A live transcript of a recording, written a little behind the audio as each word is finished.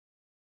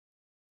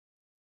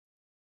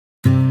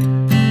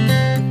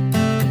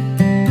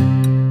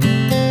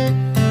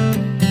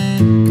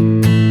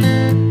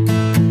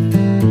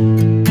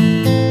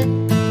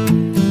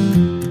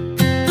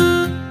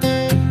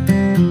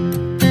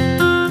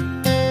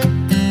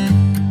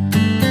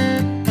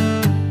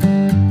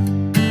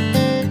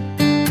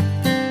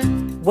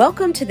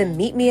Welcome to the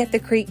Meet Me at the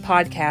Creek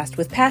podcast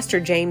with Pastor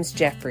James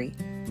Jeffrey.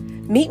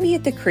 Meet Me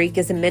at the Creek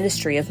is a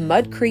ministry of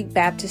Mud Creek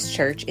Baptist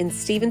Church in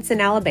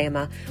Stevenson,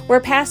 Alabama, where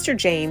Pastor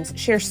James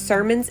shares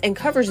sermons and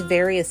covers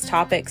various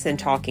topics and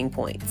talking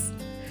points.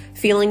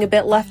 Feeling a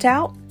bit left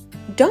out?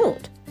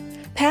 Don't.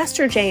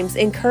 Pastor James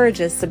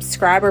encourages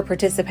subscriber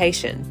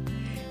participation.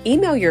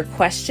 Email your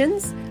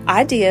questions,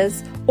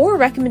 ideas, or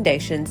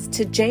recommendations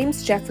to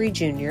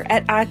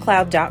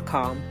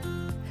jamesjeffreyjr@icloud.com.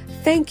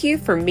 Thank you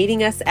for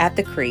meeting us at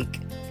the Creek.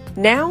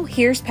 Now,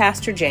 here's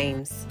Pastor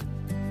James.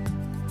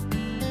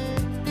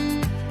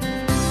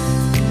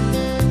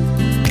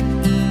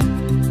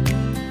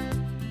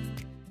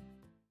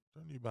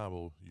 Turn your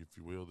Bible, if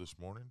you will, this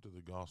morning to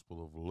the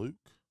Gospel of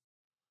Luke.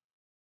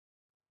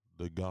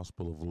 The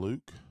Gospel of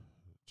Luke,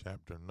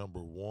 chapter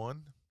number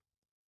 1.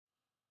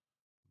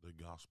 The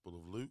Gospel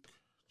of Luke,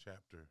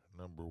 chapter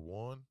number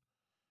 1.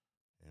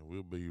 And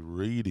we'll be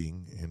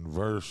reading in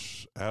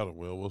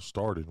we'll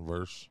start in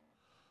verse,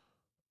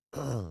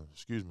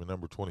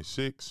 number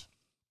 26.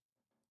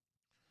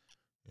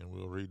 And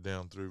we'll read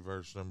down through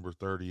verse number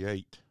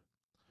 38.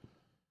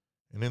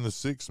 And in the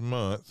 6th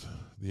month,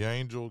 the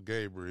angel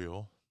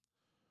Gabriel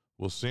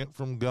was sent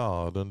from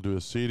God unto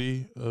a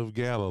city of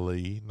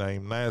Galilee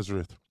named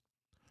Nazareth,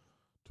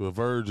 to a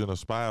virgin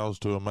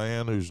espoused to a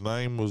man whose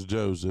name was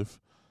Joseph,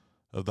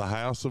 of the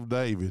house of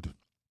David.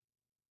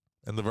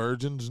 And the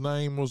virgin's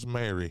name was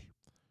Mary.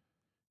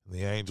 And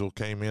the angel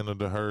came in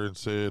unto her and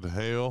said,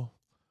 Hail,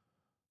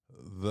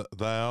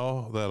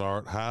 thou that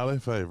art highly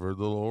favored,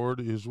 the Lord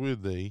is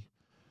with thee.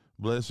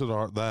 Blessed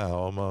art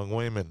thou among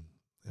women.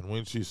 And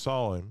when she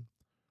saw him,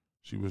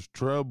 she was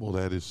troubled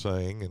at his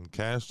saying, and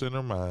cast in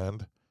her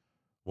mind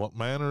what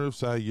manner of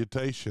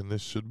salutation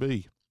this should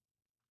be.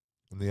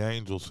 And the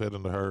angel said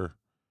unto her,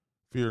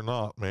 Fear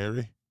not,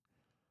 Mary,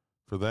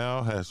 for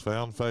thou hast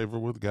found favor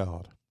with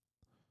God.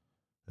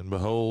 And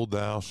behold,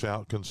 thou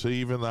shalt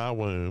conceive in thy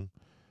womb,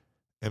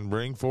 and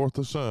bring forth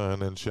a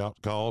son, and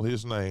shalt call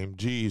his name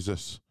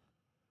Jesus.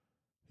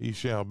 He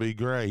shall be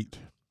great,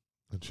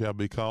 and shall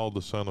be called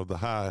the Son of the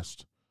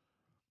Highest.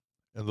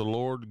 And the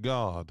Lord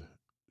God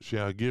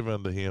shall give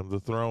unto him the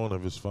throne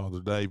of his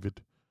father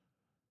David,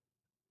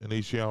 and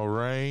he shall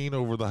reign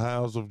over the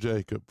house of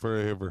Jacob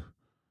forever,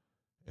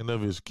 and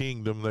of his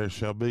kingdom there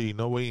shall be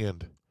no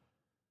end.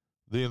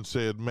 Then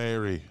said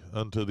Mary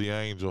unto the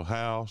angel,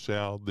 How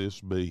shall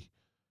this be,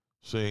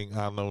 seeing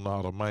I know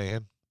not a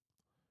man?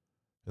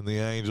 And the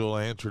angel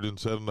answered and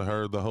said unto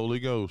her, The Holy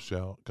Ghost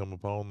shall come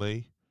upon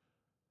thee,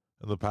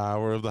 and the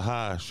power of the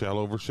Highest shall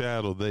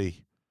overshadow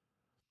thee.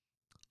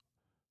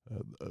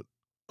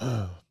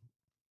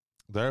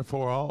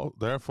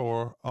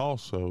 Therefore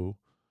also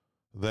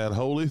that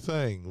holy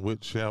thing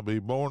which shall be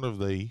born of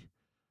thee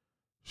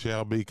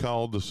shall be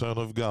called the Son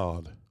of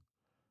God.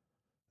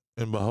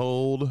 And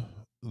behold,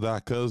 thy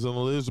cousin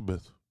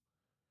Elizabeth,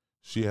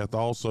 she hath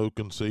also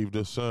conceived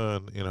a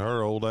son in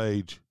her old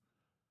age,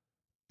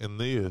 and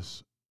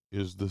this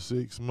is the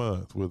 6th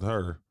month with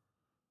her,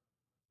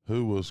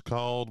 who was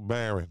called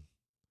barren.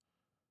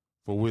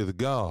 For with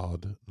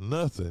God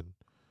nothing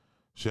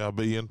shall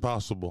be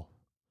impossible.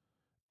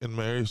 And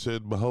Mary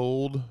said,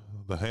 Behold,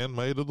 the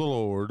handmaid of the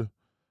Lord,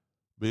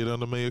 be it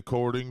unto me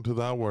according to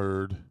thy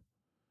word.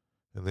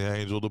 And the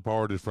angel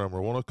departed from her.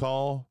 I want to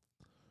call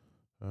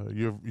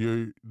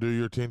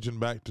your attention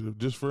back to,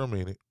 just for a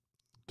minute,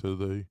 to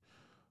the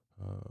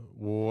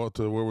where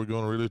we're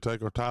going to really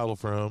take our title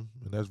from,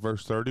 and that's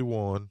verse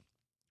 31.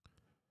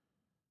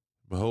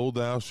 Behold,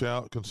 thou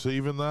shalt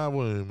conceive in thy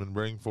womb, and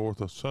bring forth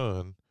a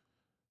son,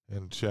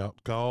 and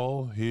shalt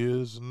call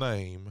his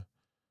name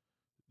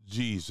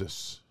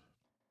Jesus.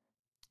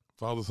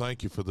 Father,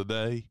 thank you for the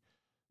day,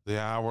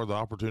 the hour, the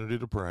opportunity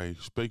to pray.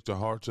 Speak to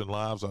hearts and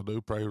lives, I do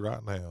pray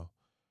right now.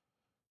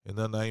 In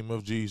the name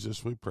of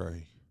Jesus we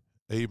pray.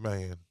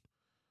 Amen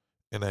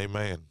and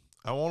amen.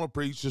 I want to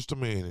preach just a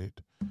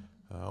minute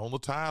on the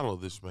title of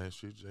this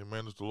message,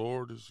 amen, that the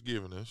Lord has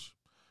given us,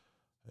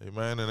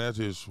 amen, and that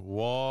is,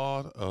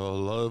 What a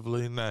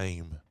Lovely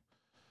Name.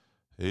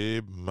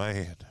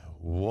 Amen.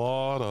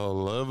 What a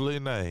lovely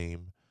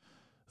name,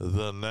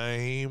 the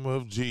name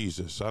of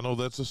Jesus. I know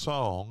that's a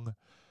song,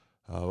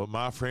 but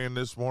my friend,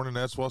 this morning,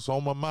 that's what's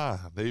on my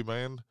mind,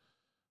 amen,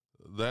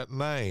 that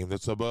name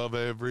that's above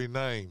every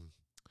name,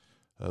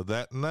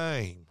 that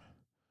name,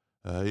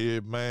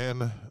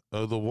 amen,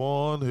 of the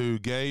one who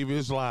gave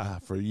his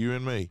life for you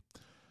and me.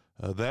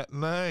 That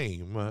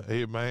name,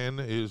 amen,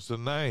 is the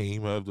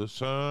name of the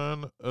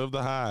Son of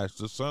the Highest,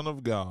 the Son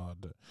of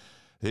God.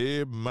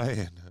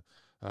 Amen.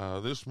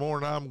 This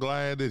morning I'm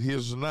glad that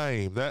his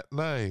name, that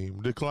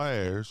name,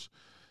 declares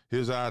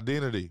his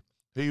identity.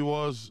 He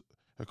was,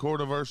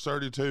 according to verse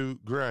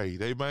 32,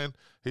 great. Amen.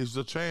 He's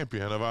the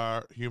champion of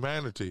our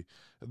humanity.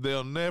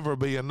 There'll never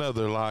be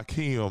another like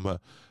him.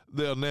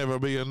 There'll never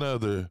be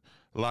another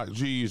like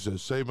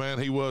Jesus. Amen.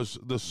 He was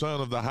the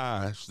Son of the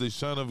Highest, the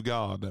Son of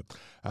God.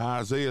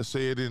 Isaiah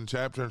said in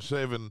chapter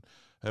 7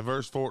 and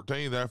verse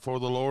 14, Therefore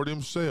the Lord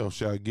himself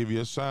shall give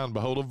you a sign.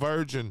 Behold, a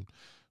virgin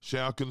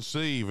shall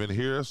conceive and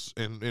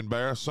and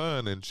bear a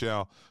son, and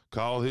shall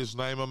call his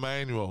name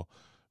Emmanuel,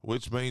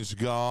 which means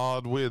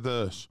God with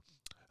us.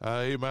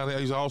 Amen.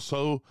 He's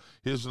also,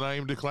 his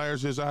name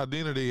declares his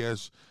identity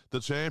as the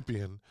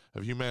champion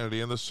of humanity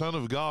and the Son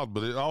of God,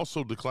 but it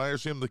also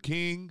declares him the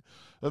King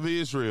of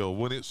Israel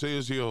when it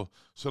says he'll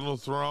sit on the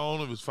throne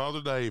of his father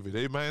David.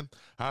 Amen.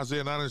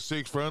 Isaiah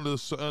 9:6, for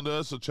unto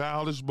us a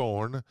child is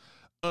born,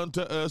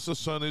 unto us a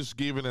son is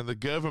given, and the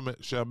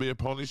government shall be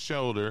upon his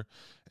shoulder,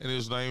 and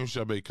his name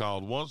shall be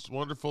called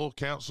Wonderful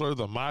Counselor,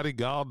 the Mighty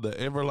God, the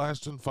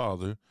Everlasting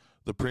Father,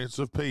 the Prince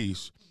of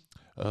Peace.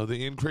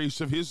 The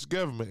increase of his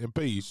government and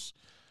peace,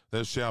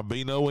 there shall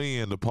be no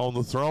end upon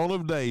the throne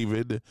of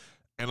David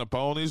and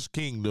upon his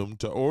kingdom,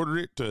 to order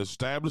it, to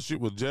establish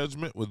it with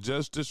judgment, with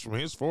justice from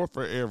henceforth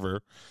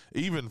forever,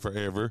 even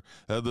forever.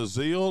 The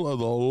zeal of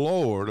the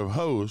Lord of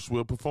hosts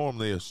will perform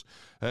this.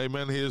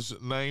 Amen.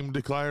 His name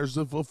declares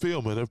the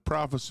fulfillment of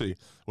prophecy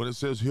when it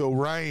says he'll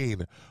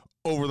reign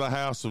over the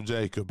house of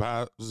Jacob.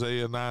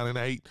 Isaiah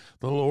 9:8,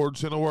 the Lord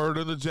sent a word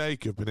unto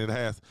Jacob, and it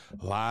hath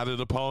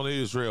lighted upon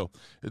Israel.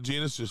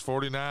 Genesis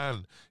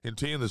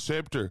 49:10, the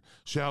scepter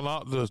shall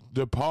not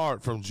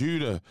depart from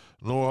Judah,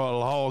 nor a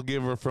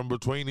lawgiver from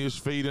between his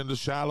feet unto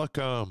Shiloh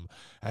come,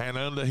 and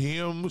unto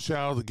him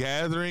shall the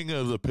gathering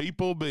of the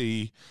people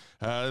be.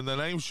 And the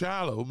name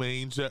Shiloh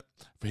means that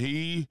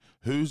he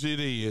whose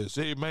it is.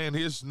 Amen.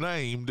 His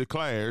name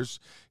declares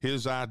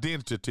his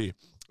identity.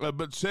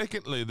 But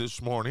secondly,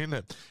 this morning,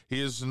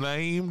 his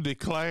name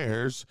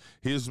declares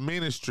his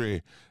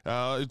ministry.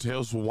 It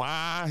tells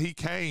why he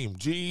came.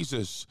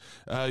 Jesus,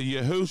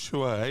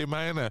 Yahushua,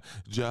 amen.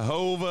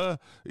 Jehovah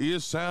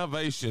is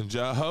salvation.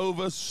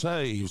 Jehovah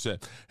saves.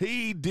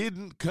 He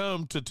didn't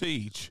come to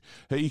teach.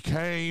 He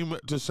came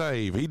to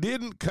save. He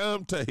didn't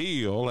come to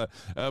heal,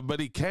 but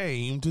he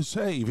came to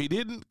save. He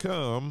didn't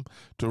come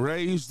to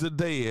raise the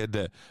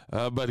dead,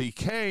 but he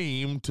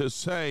came to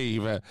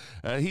save.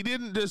 He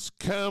didn't just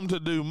come to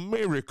do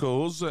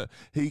miracles,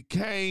 he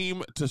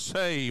came to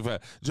save.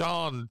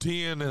 John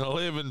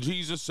 10:11,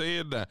 Jesus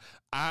said,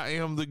 I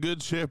am the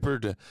good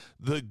shepherd.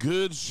 The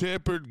good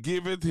shepherd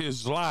giveth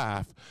his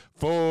life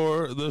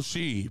for the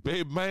sheep.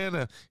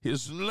 Amen.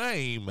 His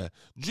name,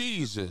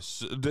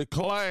 Jesus,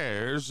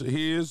 declares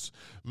his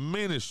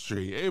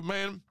ministry.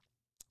 Amen.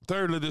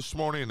 Thirdly, this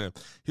morning,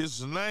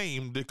 his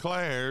name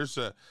declares,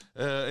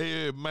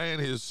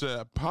 his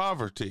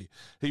poverty.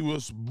 He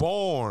was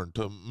born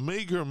to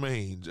meager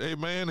means.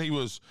 Amen. He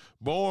was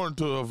born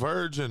to a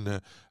virgin,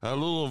 a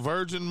little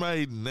virgin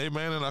maiden.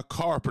 Amen. And a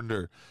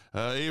carpenter.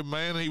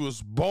 Amen. He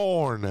was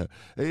born,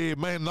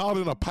 amen, not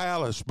in a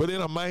palace, but in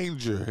a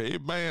manger.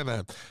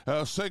 Amen.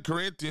 2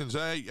 Corinthians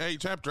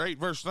chapter 8,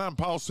 verse 9,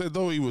 Paul said,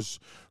 though he was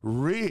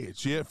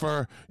rich, yet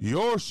for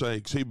your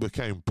sakes he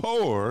became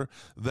poor,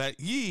 that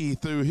ye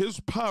through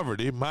his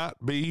poverty might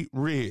be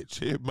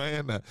rich.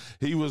 Amen.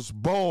 He was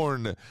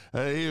born,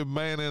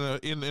 amen,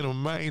 in a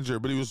manger,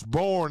 but he was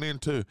born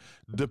into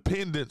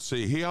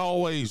dependency. He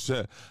always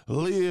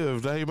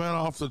lived, amen,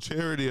 off the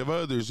charity of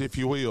others, if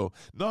you will.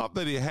 Not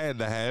that he had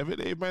to have it,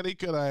 amen. He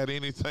could have had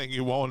anything he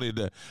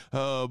wanted,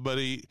 but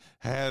he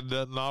had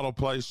not a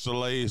place to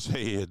lay his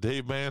head.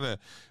 Amen.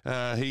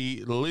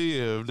 He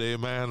lived,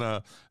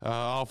 amen,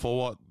 off of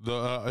what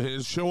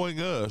is showing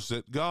us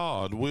that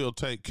God will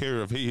take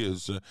care of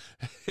his.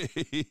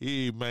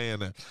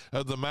 Amen.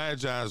 The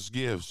Magi's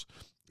gifts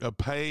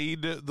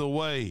paid the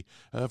way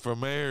for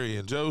Mary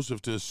and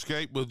Joseph to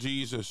escape with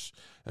Jesus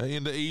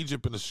into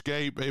Egypt and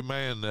escape,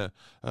 amen,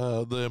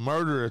 the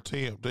murder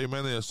attempt,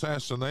 amen, the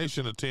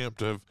assassination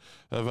attempt of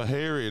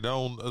Herod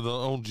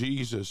on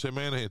Jesus,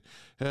 amen.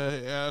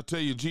 I tell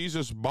you,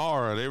 Jesus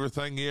borrowed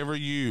everything he ever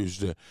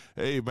used.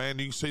 Amen.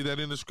 You can see that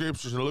in the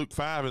scriptures. In Luke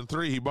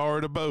 5:3, he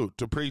borrowed a boat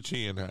to preach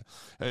in.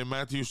 In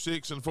Matthew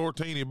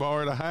 6:14, he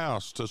borrowed a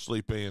house to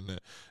sleep in.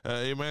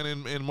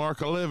 Amen. In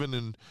Mark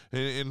 11,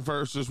 in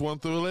verses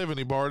 1-11,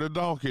 he borrowed a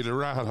donkey to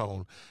ride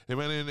on.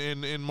 Amen.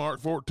 In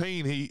Mark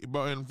 14, in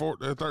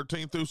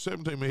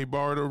 13-17, he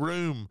borrowed a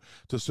room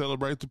to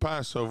celebrate the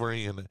Passover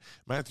in.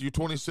 Matthew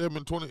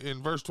 27,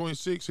 in verse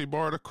 26, he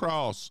borrowed a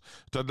cross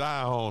to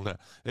die on.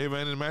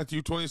 Amen. In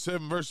Matthew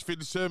 27, verse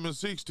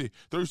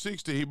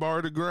 57-60, he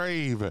borrowed a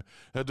grave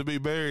to be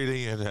buried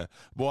in.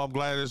 Boy, I'm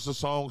glad as the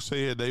song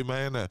said,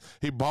 amen.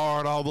 He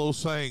borrowed all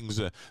those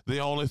things. The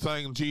only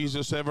thing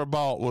Jesus ever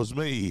bought was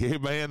me.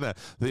 Amen.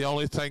 The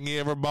only thing he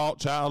ever bought,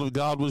 child of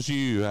God, was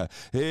you.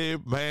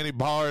 Amen. He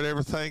borrowed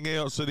everything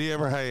else that he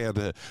ever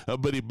had,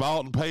 but he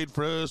bought and paid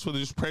for us with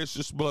his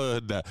precious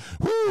blood.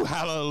 Woo,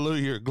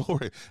 hallelujah,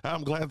 glory.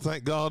 I'm glad,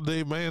 thank God,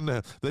 amen,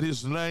 that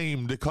his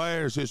name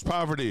declares his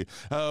poverty,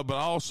 but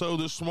also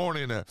this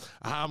morning,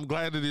 I'm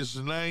glad that his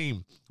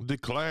name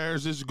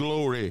declares his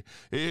glory.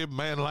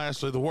 Amen.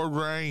 Lastly, the word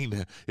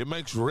reign, it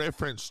makes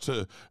reference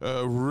to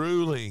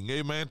ruling,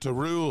 amen, to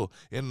rule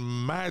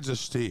in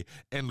majesty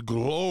and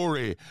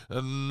glory.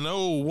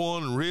 No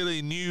one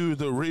really knew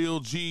the real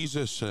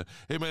Jesus.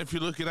 Amen. If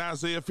you look at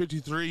Isaiah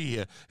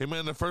 53,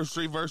 amen, the first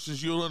 3 verses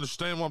verses, you'll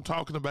understand what I'm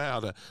talking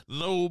about.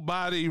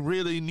 Nobody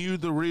really knew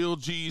the real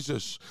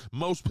Jesus.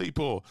 Most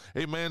people,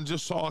 amen,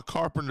 just saw a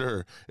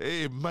carpenter.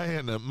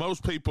 Amen.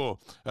 Most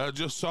people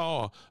just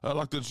saw,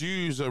 like the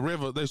Jews,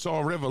 they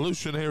saw a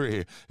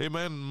revolutionary.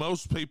 Amen.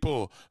 Most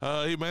people,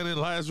 amen, in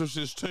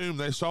Lazarus' tomb,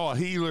 they saw a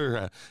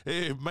healer.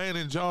 Amen.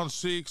 In John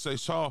 6, they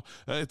saw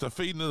at the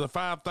feeding of the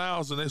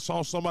 5,000, they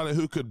saw somebody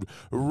who could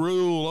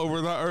rule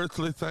over the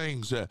earthly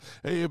things.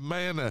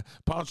 Amen.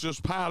 Pontius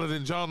Pilate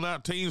in John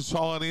 19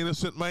 saw an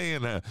innocent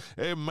man.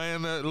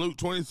 Amen. Luke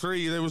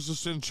 23, there was a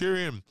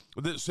centurion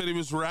that said he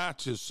was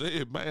righteous.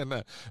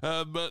 Amen.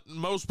 But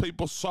most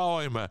people saw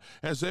him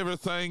as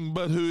everything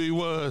but who he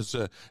was.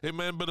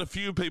 Amen. But a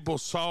few people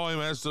saw him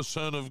as the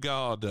Son of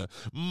God.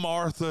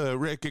 Martha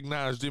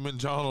recognized him in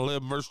John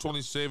 11, verse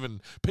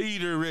 27.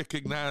 Peter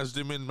recognized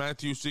him in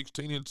Matthew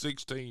 16 and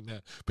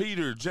 16.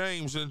 Peter,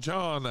 James, and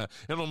John at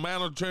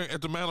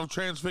the Mount of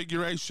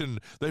Transfiguration,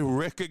 they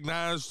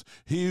recognized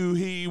who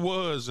he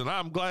was. And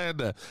I'm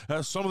glad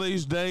some of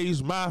these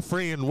days, my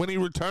friend, when he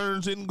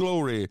returns in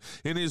glory,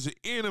 and his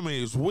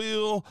enemies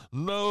will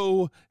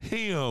know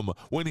him.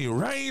 When he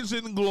reigns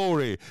in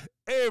glory,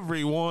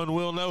 everyone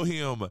will know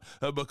him,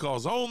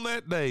 because on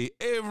that day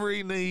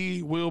every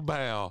knee will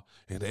bow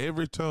and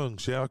every tongue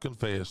shall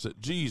confess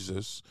that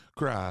Jesus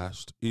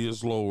Christ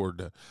is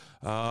Lord.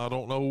 I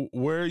don't know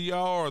where you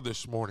are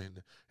this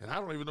morning, and I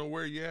don't even know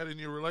where you're at in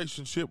your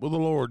relationship with the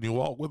Lord and you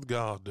walk with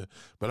God,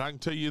 but I can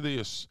tell you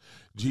this: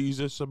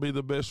 Jesus will be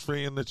the best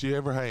friend that you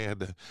ever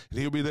had, and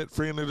he'll be that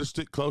friend that'll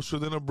stick closer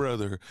than a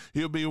brother.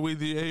 He'll be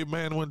with you,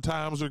 amen, when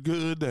times are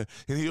good,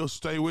 and he'll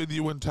stay with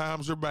you when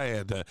times are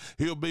bad.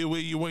 He'll be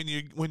with you when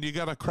you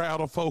got a crowd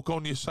of folk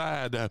on your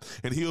side,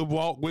 and he'll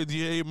walk with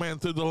you, amen,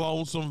 through the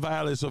lonesome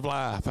valleys of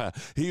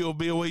life. He'll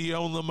be with you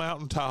on the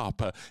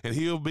mountaintop, and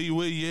he'll be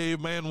with you,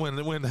 amen,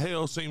 when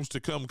hell seems to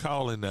come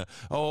calling.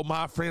 Oh,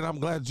 my friend, I'm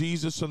glad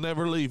Jesus will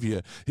never leave you.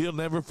 He'll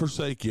never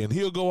forsake you, and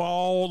he'll go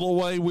all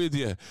the way with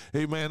you,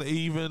 amen,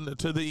 even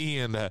to the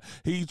end.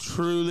 He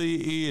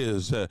truly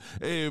is,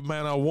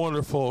 amen, a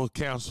wonderful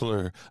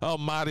counselor,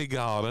 almighty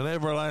God, an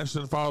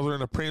everlasting Father,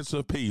 and a Prince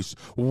of Peace.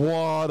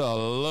 What a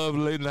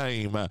lovely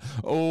name.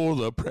 Oh,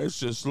 the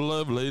precious,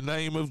 lovely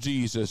name of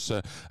Jesus.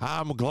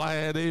 I'm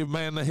glad,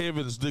 amen, the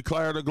heavens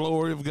declare the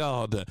glory of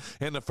God,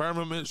 and the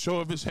firmament show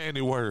of his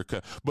handiwork,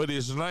 but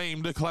his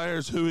name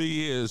declares who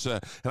he is.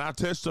 And I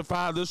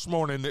testify this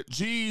morning that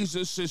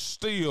Jesus is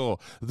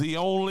still the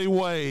only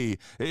way,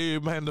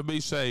 amen, to be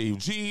saved.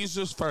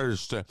 Jesus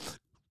first.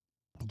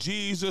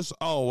 Jesus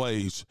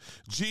always.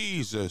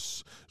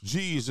 Jesus,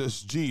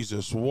 Jesus,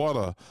 Jesus. What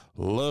a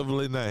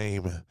lovely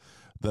name.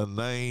 The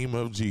name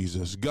of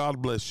Jesus.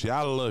 God bless you.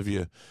 I love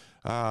you.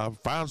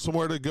 Find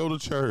somewhere to go to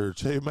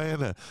church.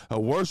 Amen.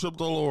 Worship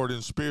the Lord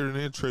in spirit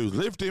and in truth.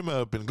 Lift him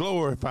up and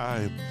glorify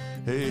him.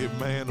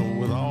 Amen.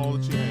 With all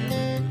that you have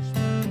in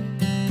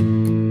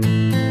you.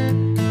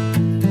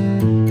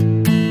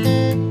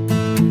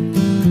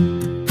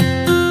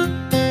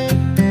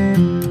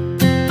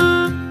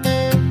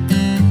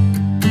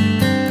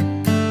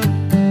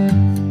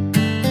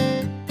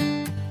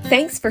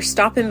 Thanks for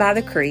stopping by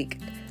the creek.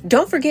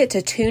 Don't forget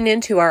to tune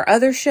into our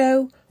other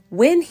show,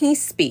 When He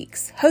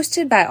Speaks,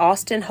 hosted by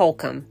Austin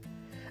Holcomb.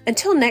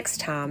 Until next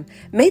time,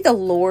 may the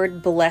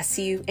Lord bless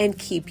you and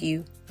keep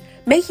you.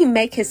 May he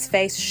make his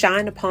face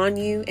shine upon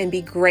you and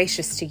be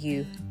gracious to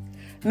you.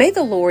 May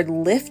the Lord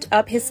lift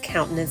up his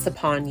countenance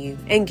upon you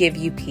and give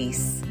you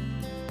peace.